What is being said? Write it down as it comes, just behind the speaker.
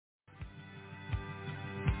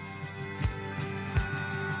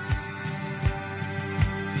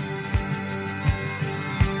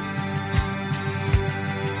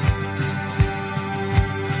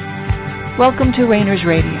Welcome to Rainers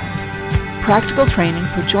Radio, practical training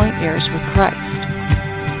for joint heirs with Christ,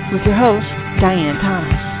 with your host, Diane Thomas.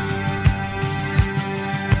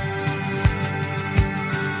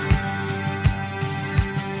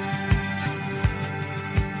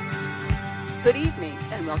 Good evening,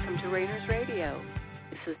 and welcome to Rainers Radio.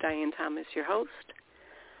 This is Diane Thomas, your host.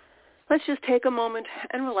 Let's just take a moment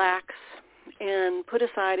and relax and put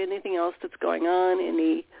aside anything else that's going on,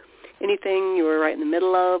 anything you were right in the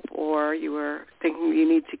middle of, or you were thinking you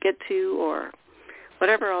need to get to, or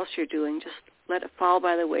whatever else you're doing. Just let it fall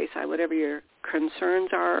by the wayside, whatever your concerns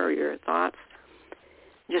are or your thoughts.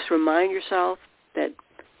 Just remind yourself that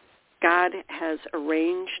God has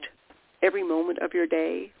arranged every moment of your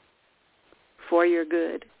day for your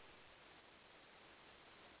good.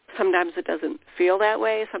 Sometimes it doesn't feel that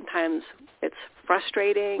way. Sometimes it's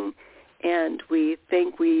frustrating, and we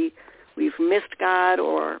think we've missed God,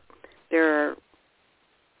 or there are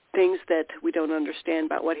things that we don't understand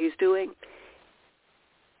about what he's doing.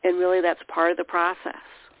 And really, that's part of the process.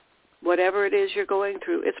 Whatever it is you're going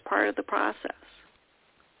through, it's part of the process,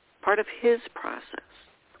 part of his process.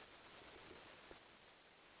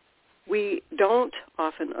 We don't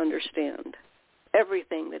often understand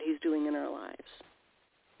everything that he's doing in our lives.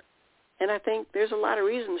 And I think there's a lot of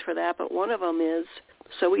reasons for that, but one of them is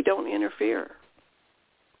so we don't interfere.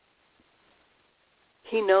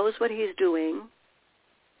 He knows what he's doing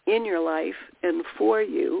in your life and for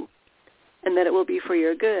you, and that it will be for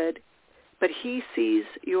your good, but he sees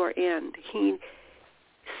your end. He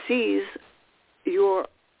sees your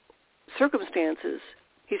circumstances.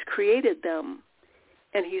 He's created them,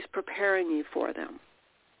 and he's preparing you for them.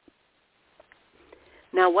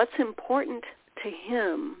 Now, what's important to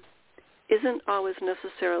him isn't always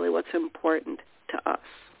necessarily what's important to us.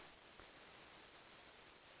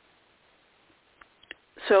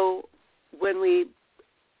 So when we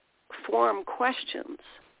form questions,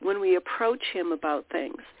 when we approach him about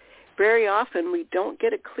things, very often we don't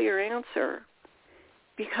get a clear answer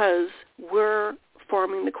because we're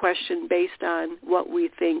forming the question based on what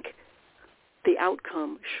we think the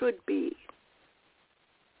outcome should be.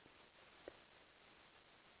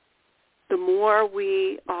 The more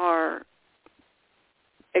we are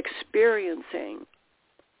experiencing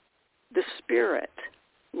the spirit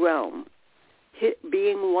realm,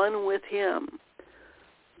 being one with him,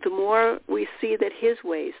 the more we see that his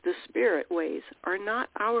ways, the spirit ways, are not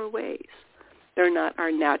our ways. They're not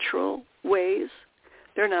our natural ways.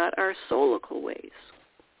 They're not our soulical ways.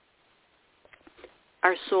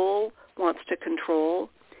 Our soul wants to control,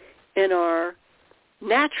 and our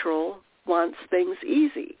natural wants things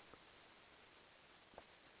easy.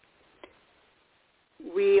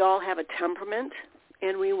 We all have a temperament,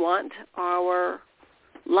 and we want our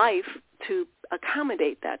life to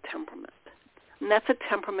accommodate that temperament. And that's a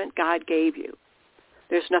temperament God gave you.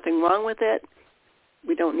 There's nothing wrong with it.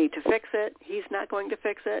 We don't need to fix it. He's not going to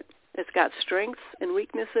fix it. It's got strengths and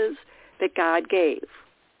weaknesses that God gave.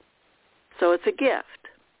 So it's a gift,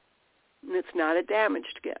 and it's not a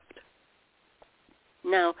damaged gift.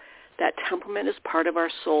 Now, that temperament is part of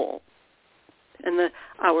our soul. And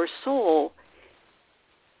our soul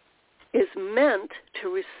is meant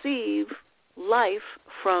to receive life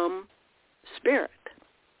from spirit.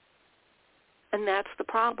 And that's the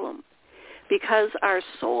problem. Because our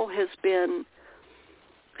soul has been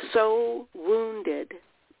so wounded,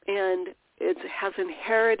 and it has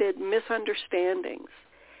inherited misunderstandings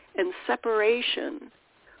and separation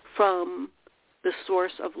from the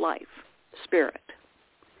source of life, spirit.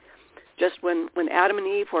 Just when Adam and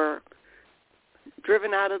Eve were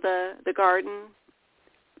driven out of the garden,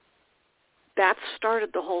 that started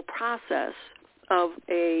the whole process of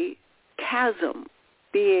a chasm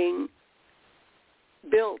being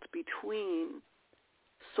built between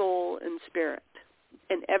soul and spirit.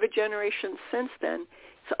 And every generation since then,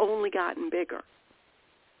 it's only gotten bigger.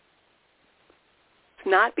 It's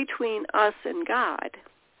not between us and God.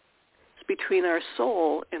 It's between our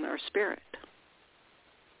soul and our spirit.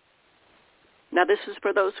 Now, this is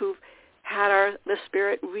for those who've had the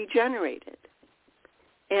spirit regenerated.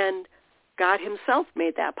 And God himself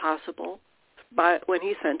made that possible when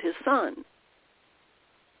he sent his Son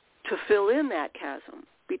to fill in that chasm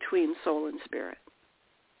between soul and spirit.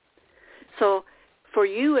 So for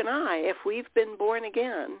you and I, if we've been born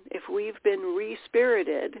again, if we've been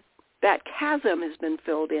re-spirited, that chasm has been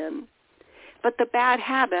filled in. But the bad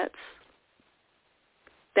habits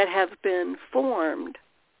that have been formed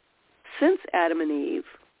since Adam and Eve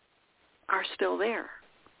are still there.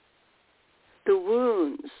 The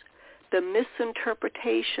wounds, the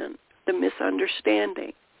misinterpretation, the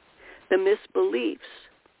misunderstanding, the misbeliefs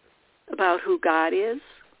about who God is,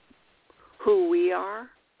 who we are,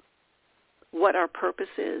 what our purpose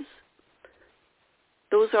is.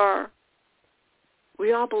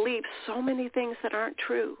 We all believe so many things that aren't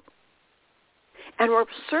true. And we're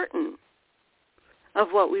certain of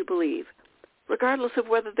what we believe, regardless of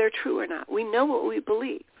whether they're true or not. We know what we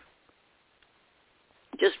believe.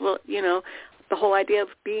 Just, the whole idea of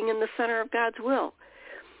being in the center of God's will.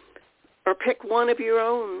 Or pick one of your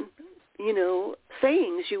own,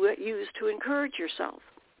 sayings you use to encourage yourself.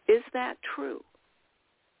 Is that true?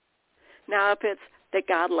 Now, if it's that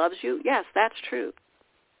God loves you, yes, that's true.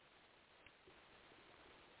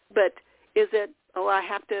 But is it,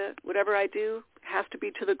 whatever I do has to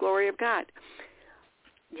be to the glory of God?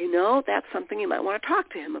 That's something you might want to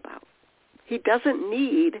talk to him about. He doesn't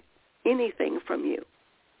need anything from you.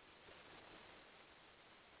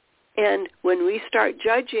 And when we start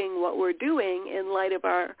judging what we're doing in light of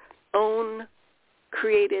our own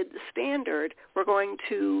created standard, we're going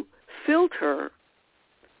to filter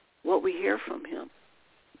what we hear from him.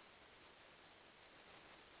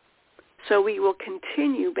 So we will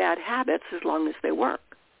continue bad habits as long as they work.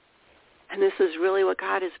 And this is really what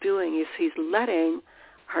God is doing, is he's letting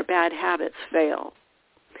our bad habits fail.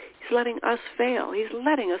 He's letting us fail. He's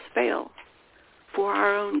letting us fail for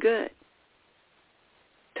our own good,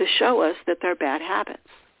 to show us that they're bad habits.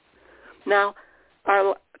 Now,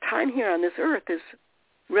 our time here on this earth is,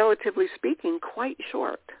 relatively speaking, quite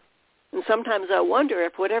short. And sometimes I wonder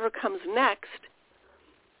if whatever comes next,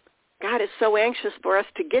 God is so anxious for us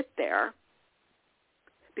to get there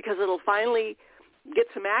because it'll finally get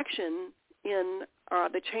some action in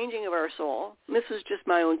the changing of our soul. And this is just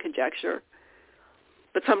my own conjecture.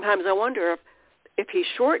 But sometimes I wonder if he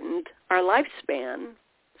shortened our lifespan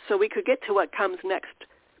so we could get to what comes next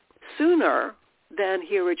sooner than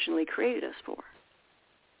he originally created us for.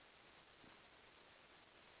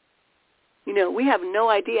 We have no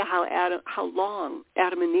idea how long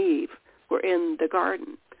Adam and Eve were in the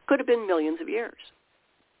garden. Could have been millions of years,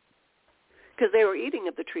 because they were eating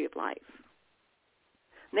of the tree of life.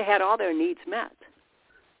 And they had all their needs met.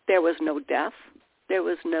 There was no death. There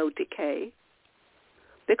was no decay.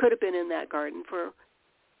 They could have been in that garden for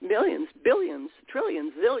millions, billions,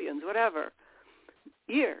 trillions, zillions, whatever,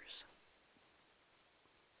 years.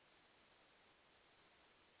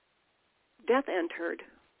 Death entered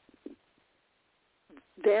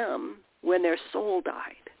them when their soul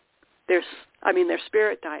died. Their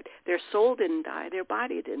spirit died. Their soul didn't die. Their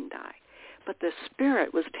body didn't die. But the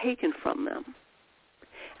spirit was taken from them.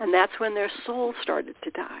 And that's when their soul started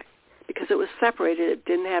to die, because it was separated. It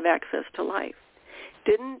didn't have access to life.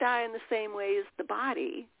 Didn't die in the same way as the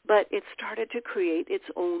body, but it started to create its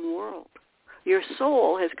own world. Your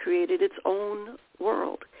soul has created its own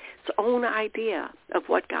world, its own idea of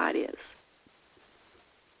what God is.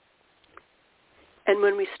 And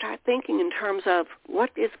when we start thinking in terms of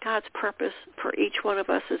what is God's purpose for each one of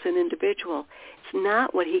us as an individual, it's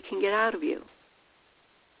not what he can get out of you.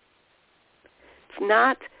 It's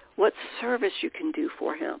not what service you can do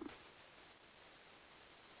for him.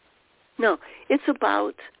 No, it's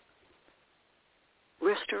about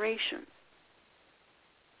restoration,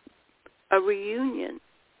 a reunion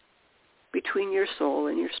between your soul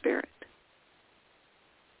and your spirit.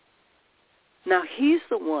 Now, he's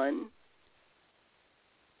the one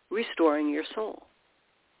restoring your soul.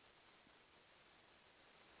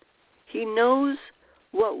 He knows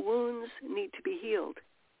what wounds need to be healed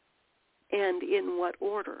and in what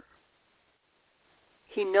order.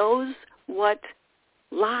 He knows what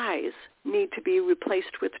lies need to be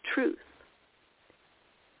replaced with truth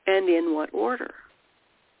and in what order.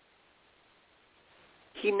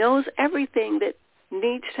 He knows everything that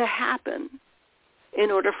needs to happen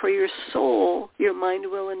in order for your soul, your mind,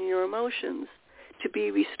 will, and your emotions to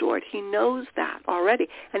be restored. He knows that already,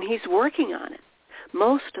 and he's working on it.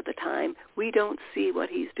 Most of the time, we don't see what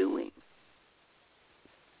he's doing.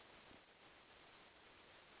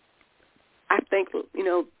 I think,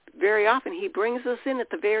 very often he brings us in at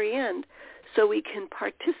the very end so we can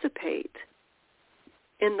participate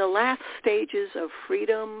in the last stages of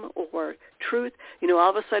freedom or truth. All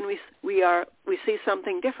of a sudden we see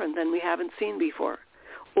something different than we haven't seen before,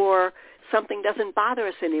 or something doesn't bother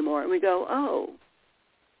us anymore, and we go, oh,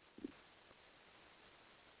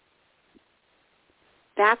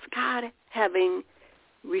 that's God having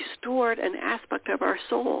restored an aspect of our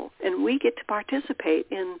soul, and we get to participate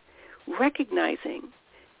in recognizing.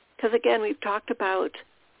 Because again, we've talked about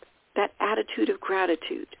that attitude of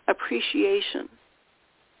gratitude, appreciation.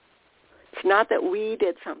 It's not that we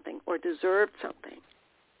did something or deserved something.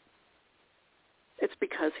 It's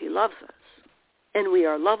because he loves us, and we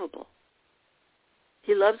are lovable.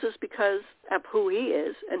 He loves us because of who he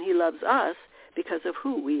is, and he loves us because of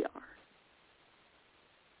who we are.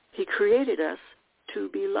 He created us to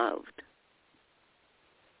be loved.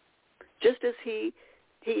 Just as he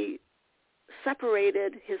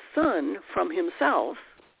separated his son from himself,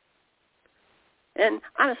 and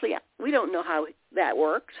honestly, we don't know how that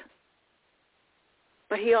worked,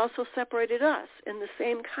 but he also separated us in the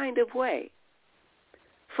same kind of way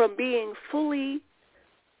from being fully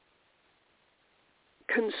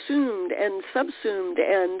consumed and subsumed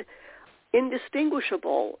and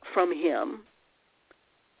indistinguishable from him.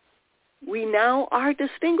 We now are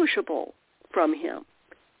distinguishable from him.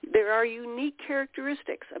 There are unique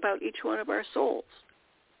characteristics about each one of our souls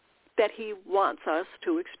that he wants us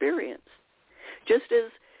to experience. Just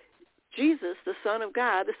as Jesus, the Son of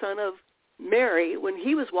God, the Son of Mary, when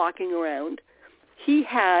he was walking around, he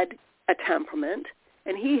had a temperament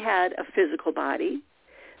and he had a physical body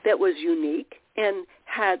that was unique and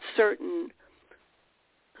had certain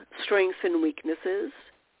strengths and weaknesses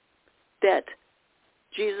that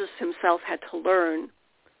Jesus himself had to learn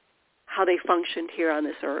how they functioned here on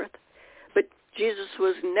this earth. But Jesus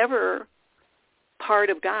was never part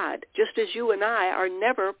of God, just as you and I are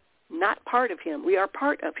never not part of him. We are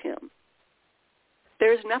part of him.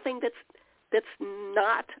 There's nothing that's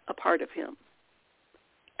not a part of him.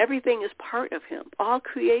 Everything is part of him. All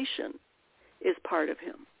creation is part of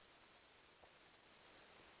him.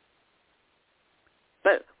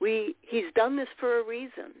 But he's done this for a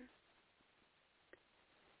reason.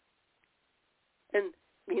 And,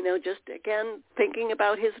 just again, thinking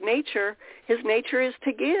about his nature is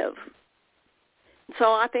to give. So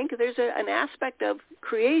I think there's an aspect of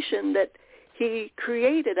creation that he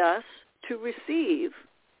created us to receive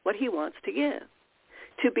what he wants to give,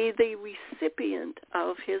 to be the recipient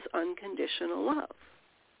of his unconditional love.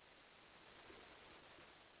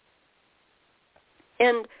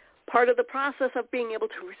 And part of the process of being able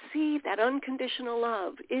to receive that unconditional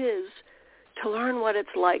love is to learn what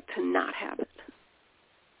it's like to not have it,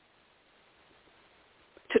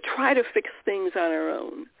 to try to fix things on our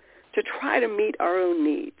own, to try to meet our own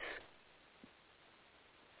needs,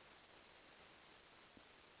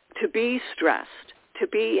 to be stressed, to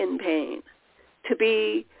be in pain, to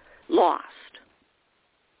be lost,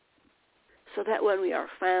 so that when we are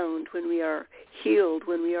found, when we are healed,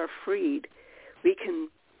 when we are freed, we can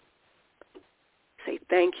say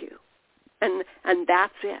thank you. And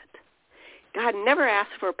that's it. God never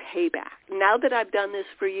asks for payback. Now that I've done this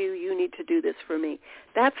for you, you need to do this for me.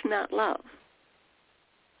 That's not love.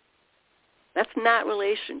 That's not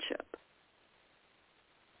relationship.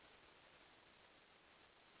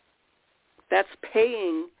 That's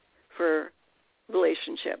paying for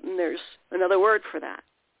relationship. And there's another word for that,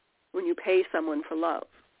 when you pay someone for love.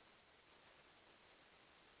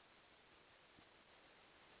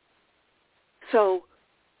 So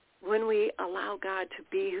when we allow God to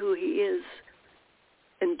be who he is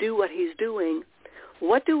and do what he's doing,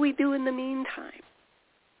 what do we do in the meantime?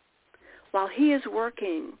 While he is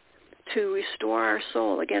working to restore our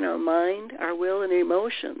soul, again, our mind, our will, and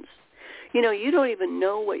emotions, you don't even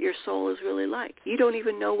know what your soul is really like. You don't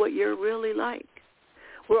even know what you're really like.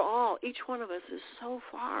 Each one of us is so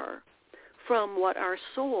far from what our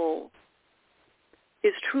soul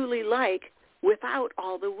is truly like, without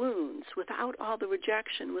all the wounds, without all the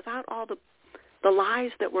rejection, without all the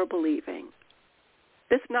lies that we're believing.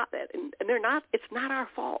 It's not our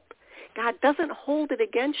fault. God doesn't hold it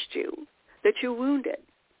against you that you're wounded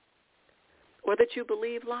or that you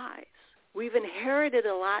believe lies. We've inherited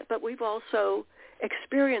a lot, but we've also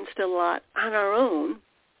experienced a lot on our own.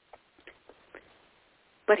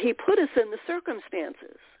 But he put us in the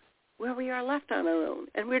circumstances where we are left on our own,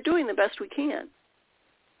 and we're doing the best we can.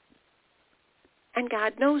 And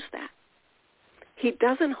God knows that. He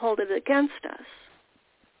doesn't hold it against us.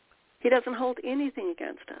 He doesn't hold anything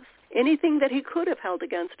against us. Anything that he could have held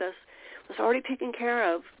against us was already taken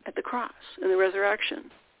care of at the cross and the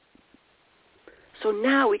resurrection. So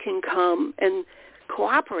now we can come and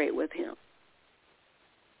cooperate with him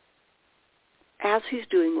as he's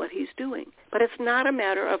doing what he's doing. But it's not a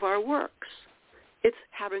matter of our works. It's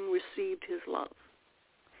having received his love,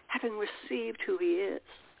 having received who he is,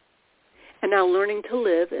 and now learning to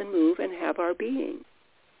live and move and have our being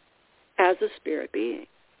as a spirit being.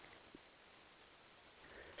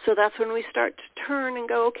 So that's when we start to turn and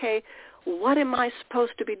go, okay, what am I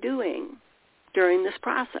supposed to be doing during this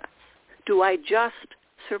process? Do I just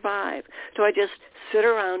survive? Do I just sit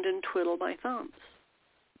around and twiddle my thumbs?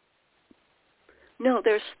 No,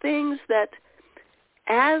 there's things that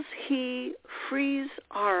as he frees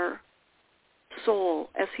our soul,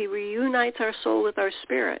 as he reunites our soul with our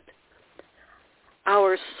spirit,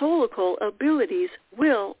 our soulical abilities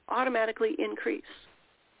will automatically increase.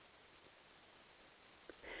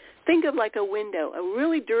 Think of like a window, a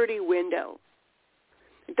really dirty window.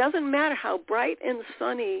 It doesn't matter how bright and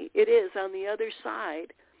sunny it is on the other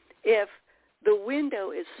side. If the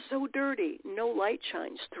window is so dirty, no light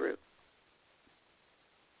shines through.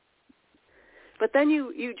 But then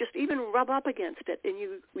you just even rub up against it, and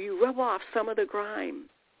you rub off some of the grime.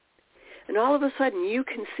 And all of a sudden you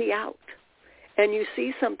can see out. And you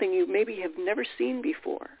see something you maybe have never seen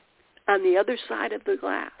before on the other side of the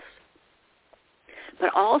glass.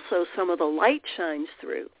 But also some of the light shines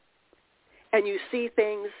through. And you see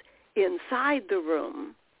things inside the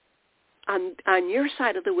room on your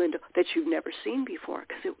side of the window that you've never seen before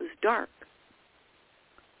because it was dark.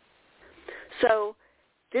 So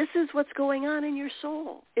this is what's going on in your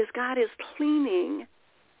soul, is God is cleaning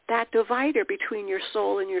that divider between your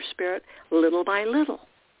soul and your spirit little by little.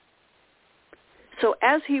 So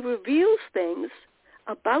as he reveals things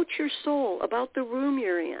about your soul, about the room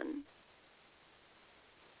you're in,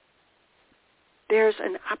 there's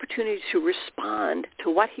an opportunity to respond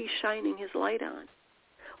to what he's shining his light on,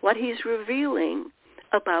 what he's revealing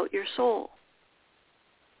about your soul.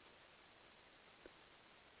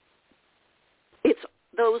 It's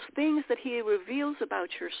those things that he reveals about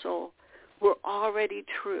your soul were already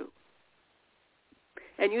true.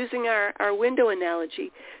 And using our window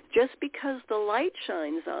analogy, just because the light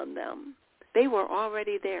shines on them, they were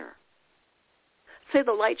already there. Say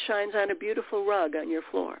the light shines on a beautiful rug on your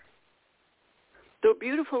floor. The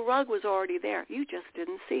beautiful rug was already there. You just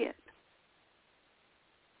didn't see it.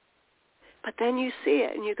 But then you see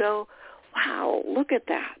it and you go, wow, look at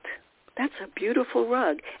that. That's a beautiful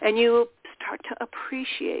rug. And you start to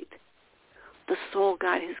appreciate the soul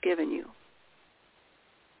God has given you,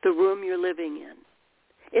 the room you're living in.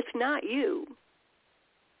 It's not you.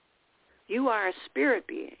 You are a spirit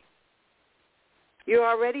being. You're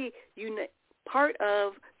already part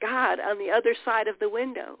of God on the other side of the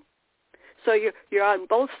window. So you're on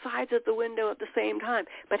both sides of the window at the same time,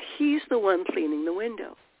 but he's the one cleaning the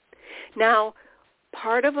window. Now,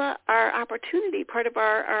 part of our opportunity, part of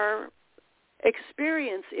our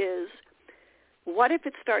experience is, what if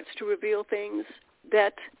it starts to reveal things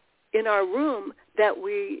that in our room that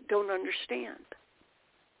we don't understand?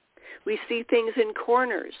 We see things in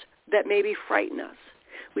corners that maybe frighten us.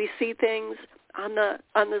 We see things on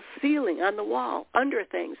the ceiling, on the wall, under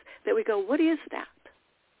things that we go, what is that?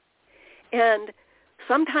 And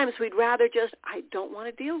sometimes we'd rather just, I don't want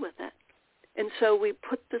to deal with it. And so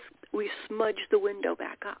we smudge the window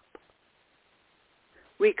back up.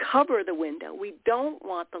 We cover the window. We don't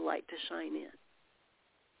want the light to shine in.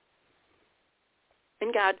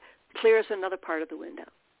 And God clears another part of the window.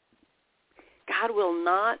 God will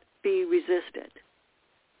not be resisted.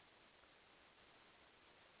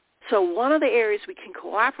 So one of the areas we can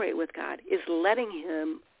cooperate with God is letting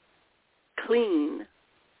him clean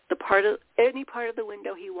any part of the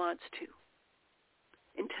window he wants to,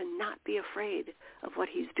 and to not be afraid of what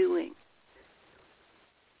he's doing.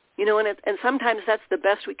 And sometimes that's the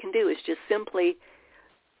best we can do, is just simply,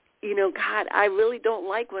 God, I really don't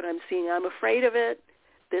like what I'm seeing. I'm afraid of it.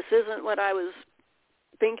 This isn't what I was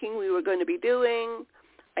thinking we were going to be doing.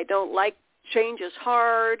 I don't like change is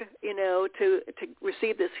hard, to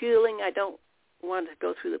receive this healing. I don't want to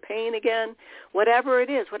go through the pain again. Whatever it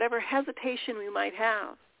is, whatever hesitation we might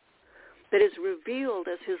have, that is revealed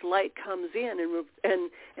as his light comes in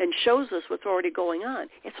and shows us what's already going on.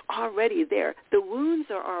 It's already there. The wounds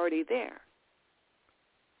are already there.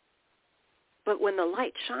 But when the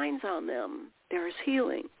light shines on them, there is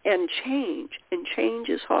healing and change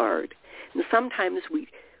is hard. And sometimes we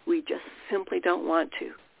just simply don't want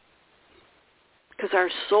to, because our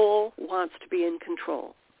soul wants to be in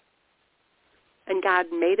control. And God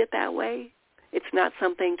made it that way. It's not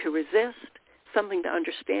something to resist, something to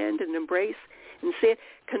understand and embrace. And see,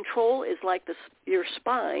 control is like your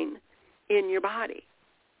spine in your body.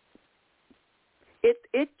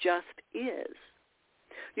 It just is.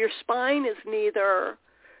 Your spine is neither,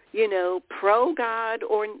 pro-God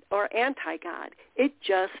or anti-God. It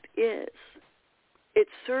just is. It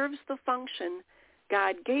serves the function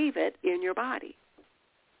God gave it in your body.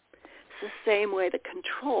 It's the same way that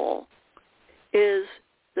control is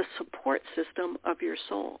the support system of your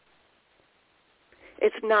soul.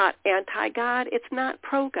 It's not anti-God. It's not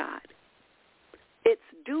pro-God. It's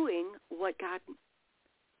doing what God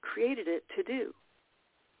created it to do.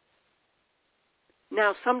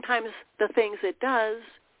 Now, sometimes the things it does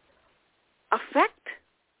affect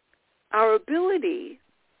our ability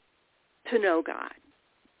to know God.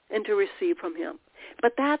 and to receive from him.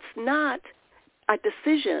 But that's not a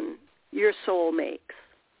decision your soul makes.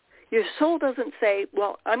 Your soul doesn't say,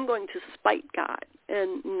 well, I'm going to spite God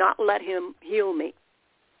and not let him heal me.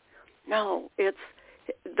 No, it's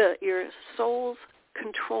your soul's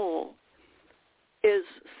control is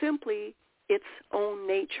simply its own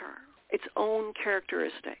nature, its own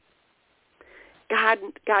characteristic. God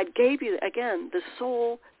gave you, again, the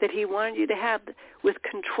soul that he wanted you to have with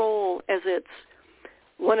control as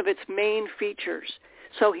one of its main features.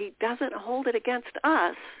 So he doesn't hold it against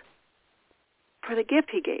us for the gift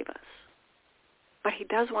he gave us. But he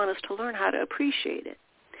does want us to learn how to appreciate it.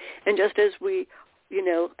 And just as we,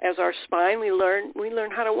 as our spine, we learn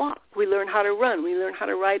how to walk. We learn how to run. We learn how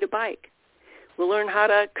to ride a bike. We learn how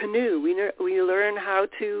to canoe. We learn how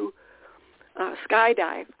to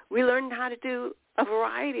skydive. We learn how to do a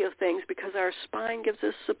variety of things because our spine gives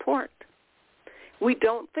us support. We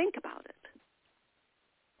don't think about it.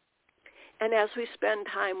 And as we spend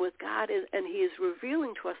time with God and he is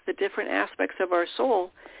revealing to us the different aspects of our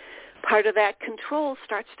soul, part of that control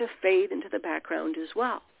starts to fade into the background as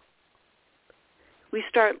well. We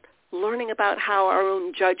start learning about how our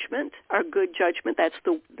own judgment, our good judgment, that's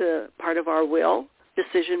the part of our will,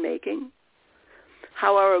 decision-making,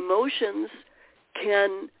 how our emotions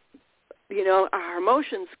can, our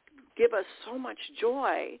emotions give us so much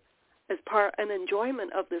joy as part an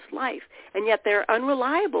enjoyment of this life, and yet they're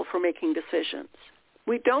unreliable for making decisions.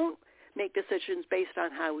 We don't make decisions based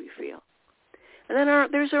on how we feel. And then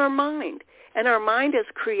there's our mind. And our mind is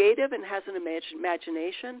creative and has an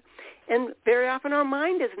imagination. And very often our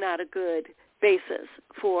mind is not a good basis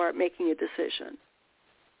for making a decision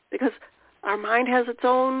because our mind has its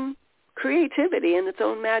own creativity and its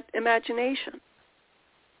own imagination.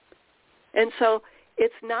 And so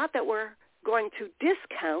it's not that we're going to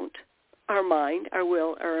discount our mind, our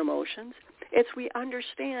will, our emotions. It's we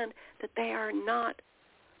understand that they are not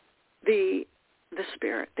the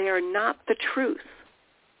spirit. They are not the truth.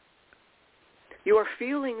 Your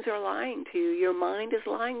feelings are lying to you. Your mind is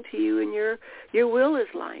lying to you, and your will is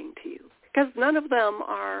lying to you. Because none of them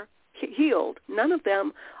are healed. None of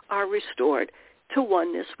them are restored to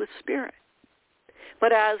oneness with spirit.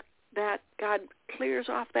 But as that God clears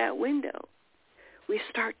off that window, we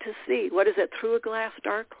start to see, what is it, through a glass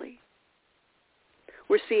darkly.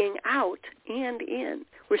 We're seeing out and in.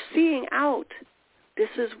 We're seeing out. This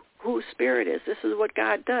is who spirit is. This is what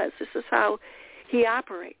God does. This is how he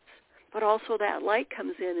operates. But also that light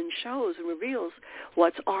comes in and shows and reveals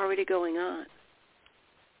what's already going on.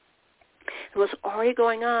 And what's already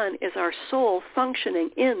going on is our soul functioning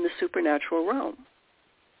in the supernatural realm.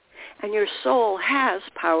 And your soul has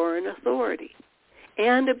power and authority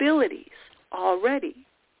and abilities already.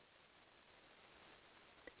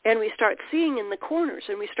 And we start seeing in the corners,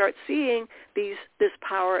 and we start seeing this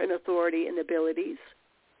power and authority and abilities.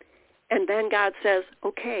 And then God says,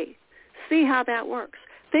 okay, see how that works.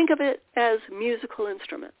 Think of it as musical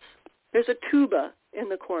instruments. There's a tuba in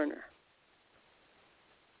the corner.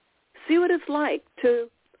 See what it's like to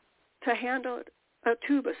handle a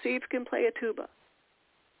tuba. See if you can play a tuba.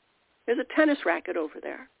 There's a tennis racket over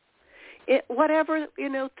there. Whatever,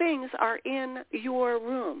 things are in your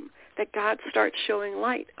room that God starts showing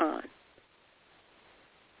light on.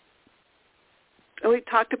 And we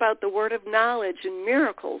talked about the word of knowledge and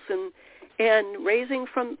miracles and raising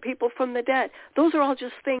from people from the dead. Those are all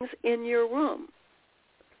just things in your room.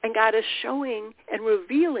 And God is showing and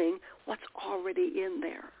revealing what's already in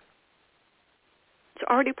there. It's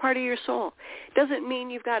already part of your soul. It doesn't mean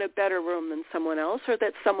you've got a better room than someone else or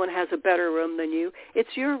that someone has a better room than you.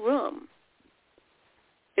 It's your room.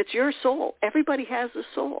 It's your soul. Everybody has a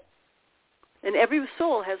soul. And every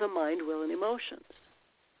soul has a mind, will, and emotions.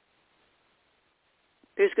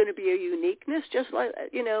 There's going to be a uniqueness, just like,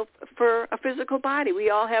 for a physical body. We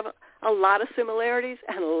all have a lot of similarities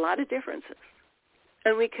and a lot of differences.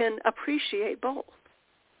 And we can appreciate both.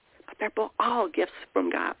 But they're both all gifts from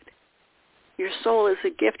God. Your soul is a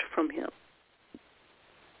gift from him.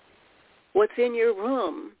 What's in your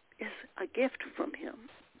room is a gift from him.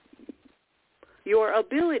 Your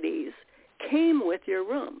abilities came with your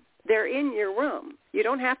room. They're in your room. You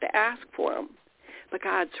don't have to ask for them. But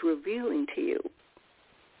God's revealing to you,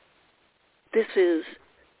 this is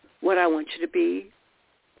what I want you to be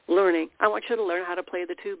learning. I want you to learn how to play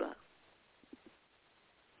the tuba.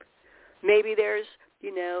 Maybe there's,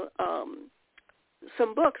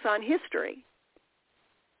 some books on history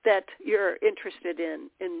that you're interested in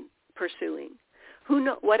pursuing.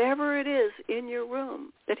 Whatever it is in your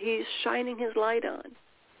room that he's shining his light on,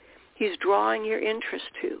 he's drawing your interest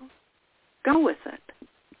to, go with it.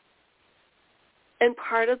 And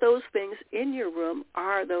part of those things in your room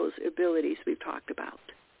are those abilities we've talked about.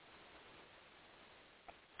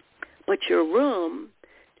 But your room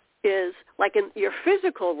is, like in your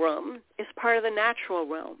physical room, is part of the natural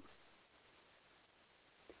realm.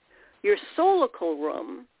 Your soulical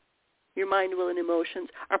room, your mind, will, and emotions,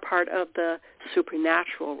 are part of the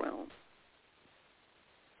supernatural realm.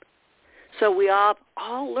 So we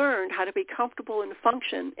all learned how to be comfortable and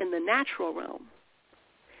function in the natural realm.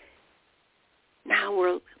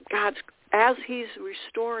 Now as he's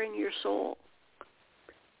restoring your soul,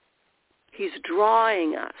 he's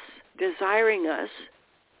drawing us, desiring us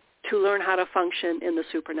to learn how to function in the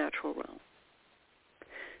supernatural realm.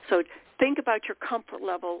 So think about your comfort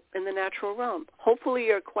level in the natural realm. Hopefully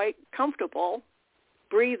you're quite comfortable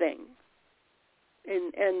breathing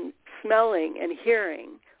and smelling and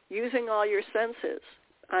hearing, using all your senses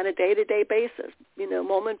on a day-to-day basis,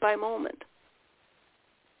 moment by moment.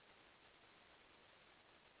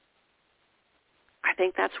 I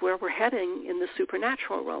think that's where we're heading in the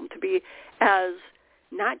supernatural realm, to be as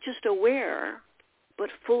not just aware, but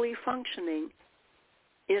fully functioning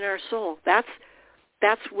in our soul. That's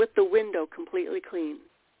with the window completely clean.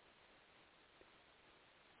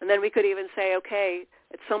 And then we could even say, okay,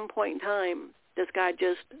 at some point in time, does God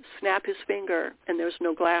just snap his finger and there's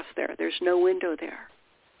no glass there? There's no window there.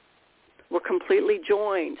 We're completely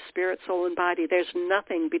joined, spirit, soul, and body. There's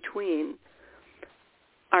nothing between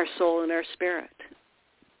our soul and our spirit.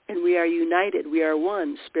 And we are united. We are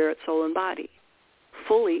one, spirit, soul, and body,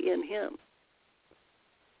 fully in him.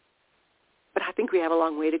 But I think we have a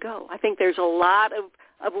long way to go. I think there's a lot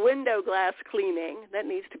of window glass cleaning that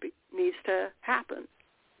needs to happen.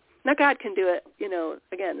 Now God can do it,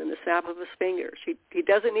 again, in the snap of his fingers. He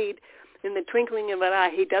doesn't need, in the twinkling of an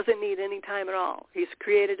eye, he doesn't need any time at all. He's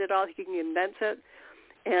created it all. He can invent it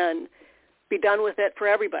and be done with it for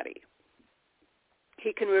everybody.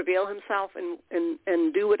 He can reveal himself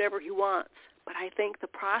and do whatever he wants. But I think the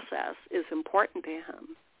process is important to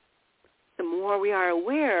him. The more we are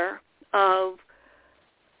aware of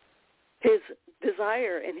his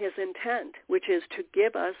desire and his intent, which is to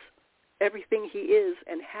give us everything he is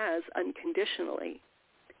and has unconditionally.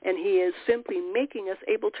 And he is simply making us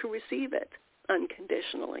able to receive it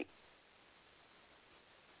unconditionally.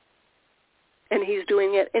 And he's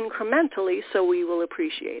doing it incrementally so we will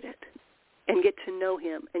appreciate it and get to know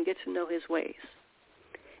him and get to know his ways.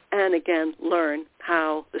 And again, learn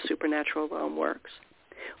how the supernatural realm works.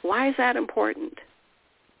 Why is that important?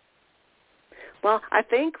 Well, I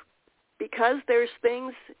think because there's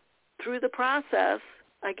things through the process,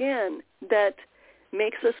 again, that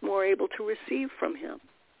makes us more able to receive from him.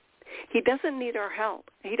 He doesn't need our help.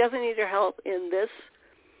 He doesn't need our help in this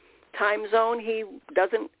time zone. He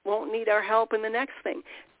won't need our help in the next thing.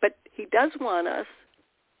 But he does want us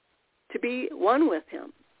to be one with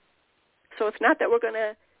him. So it's not that we're going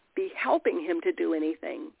to be helping him to do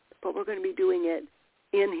anything, but we're going to be doing it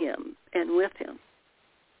in him and with him.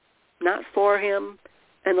 Not for him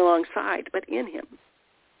and alongside, but in him.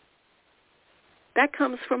 That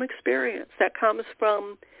comes from experience. That comes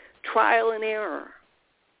from trial and error.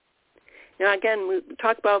 Now, again, we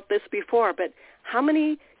talked about this before, but how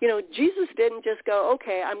many, Jesus didn't just go,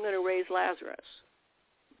 okay, I'm going to raise Lazarus.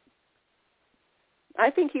 I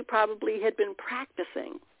think he probably had been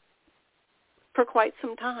practicing for quite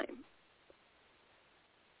some time.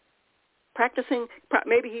 Practicing,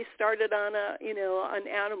 maybe he started on an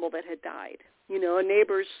animal that had died, a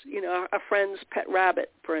neighbor's, a friend's pet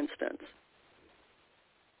rabbit, for instance.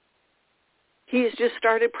 He's just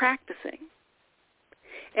started practicing.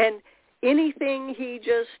 And anything he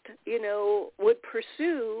just, would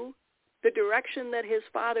pursue the direction that his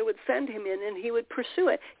father would send him in, and he would pursue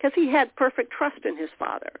it because he had perfect trust in his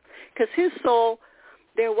father. Because his soul,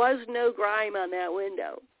 there was no grime on that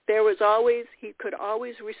window. He could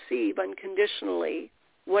always receive unconditionally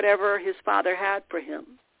whatever his father had for him.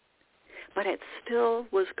 But it still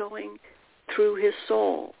was going through his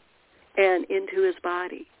soul and into his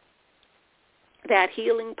body. That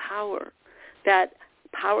healing power, that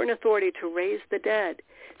power and authority to raise the dead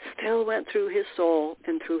still went through his soul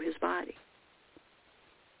and through his body.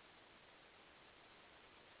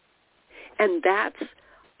 And that's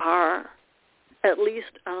our, at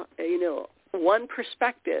least, one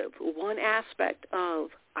perspective, one aspect of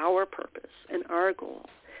our purpose and our goal.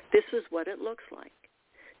 This is what it looks like.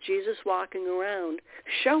 Jesus walking around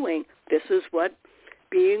showing this is what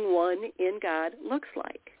being one in God looks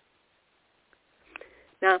like.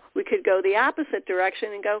 Now, we could go the opposite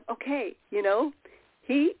direction and go, okay,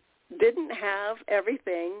 he didn't have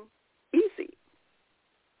everything easy.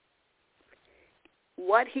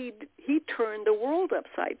 He turned the world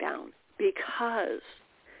upside down because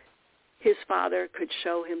his father could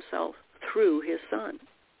show himself through his son.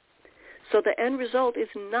 So the end result is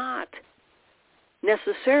not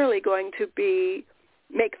necessarily going to be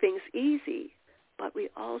make things easy, but we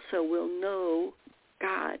also will know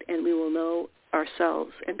God and we will know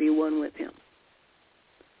ourselves and be one with him.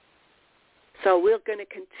 So we're going to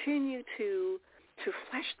continue to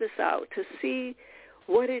flesh this out, to see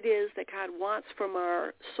what it is that God wants from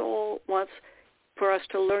our soul, wants for us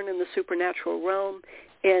to learn in the supernatural realm.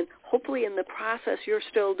 And hopefully in the process you're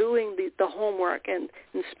still doing the homework and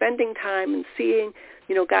spending time and seeing,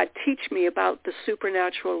 God, teach me about the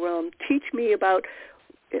supernatural realm. Teach me about,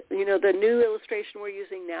 the new illustration we're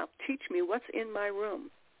using now. Teach me what's in my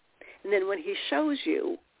room. And then when he shows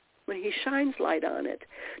you, when he shines light on it,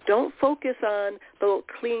 don't focus on the little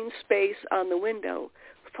clean space on the window.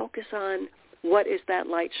 Focus on what is that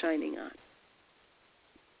light shining on.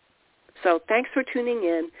 So thanks for tuning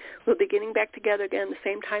in. We'll be getting back together again the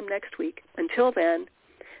same time next week. Until then,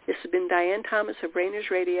 this has been Diane Thomas of Rainers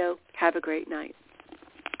Radio. Have a great night.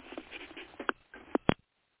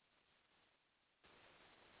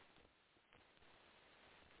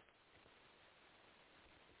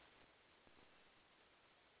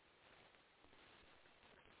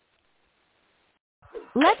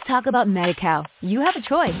 Let's talk about Medi-Cal. You have a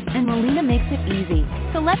choice, and Molina makes it easy.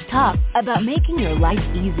 So let's talk about making your life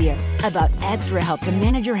easier, about extra help to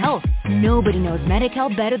manage your health. Nobody knows Medi-Cal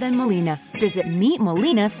better than Molina. Visit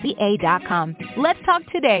meetmolinaca.com. Let's talk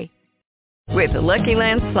today. With the Lucky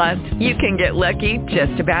Land Slots, you can get lucky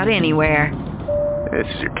just about anywhere. This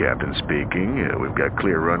is your captain speaking. We've got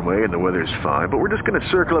clear runway and the weather's fine, but we're just going to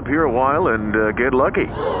circle up here a while and get lucky.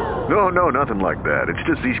 No, nothing like that. It's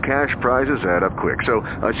just these cash prizes add up quick. So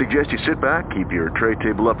I suggest you sit back, keep your tray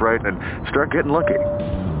table upright, and start getting lucky.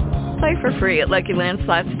 Play for free at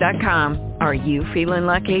LuckyLandSlots.com. Are you feeling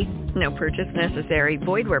lucky? No purchase necessary.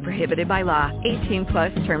 Void where prohibited by law.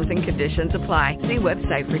 18+ terms and conditions apply. See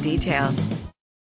website for details.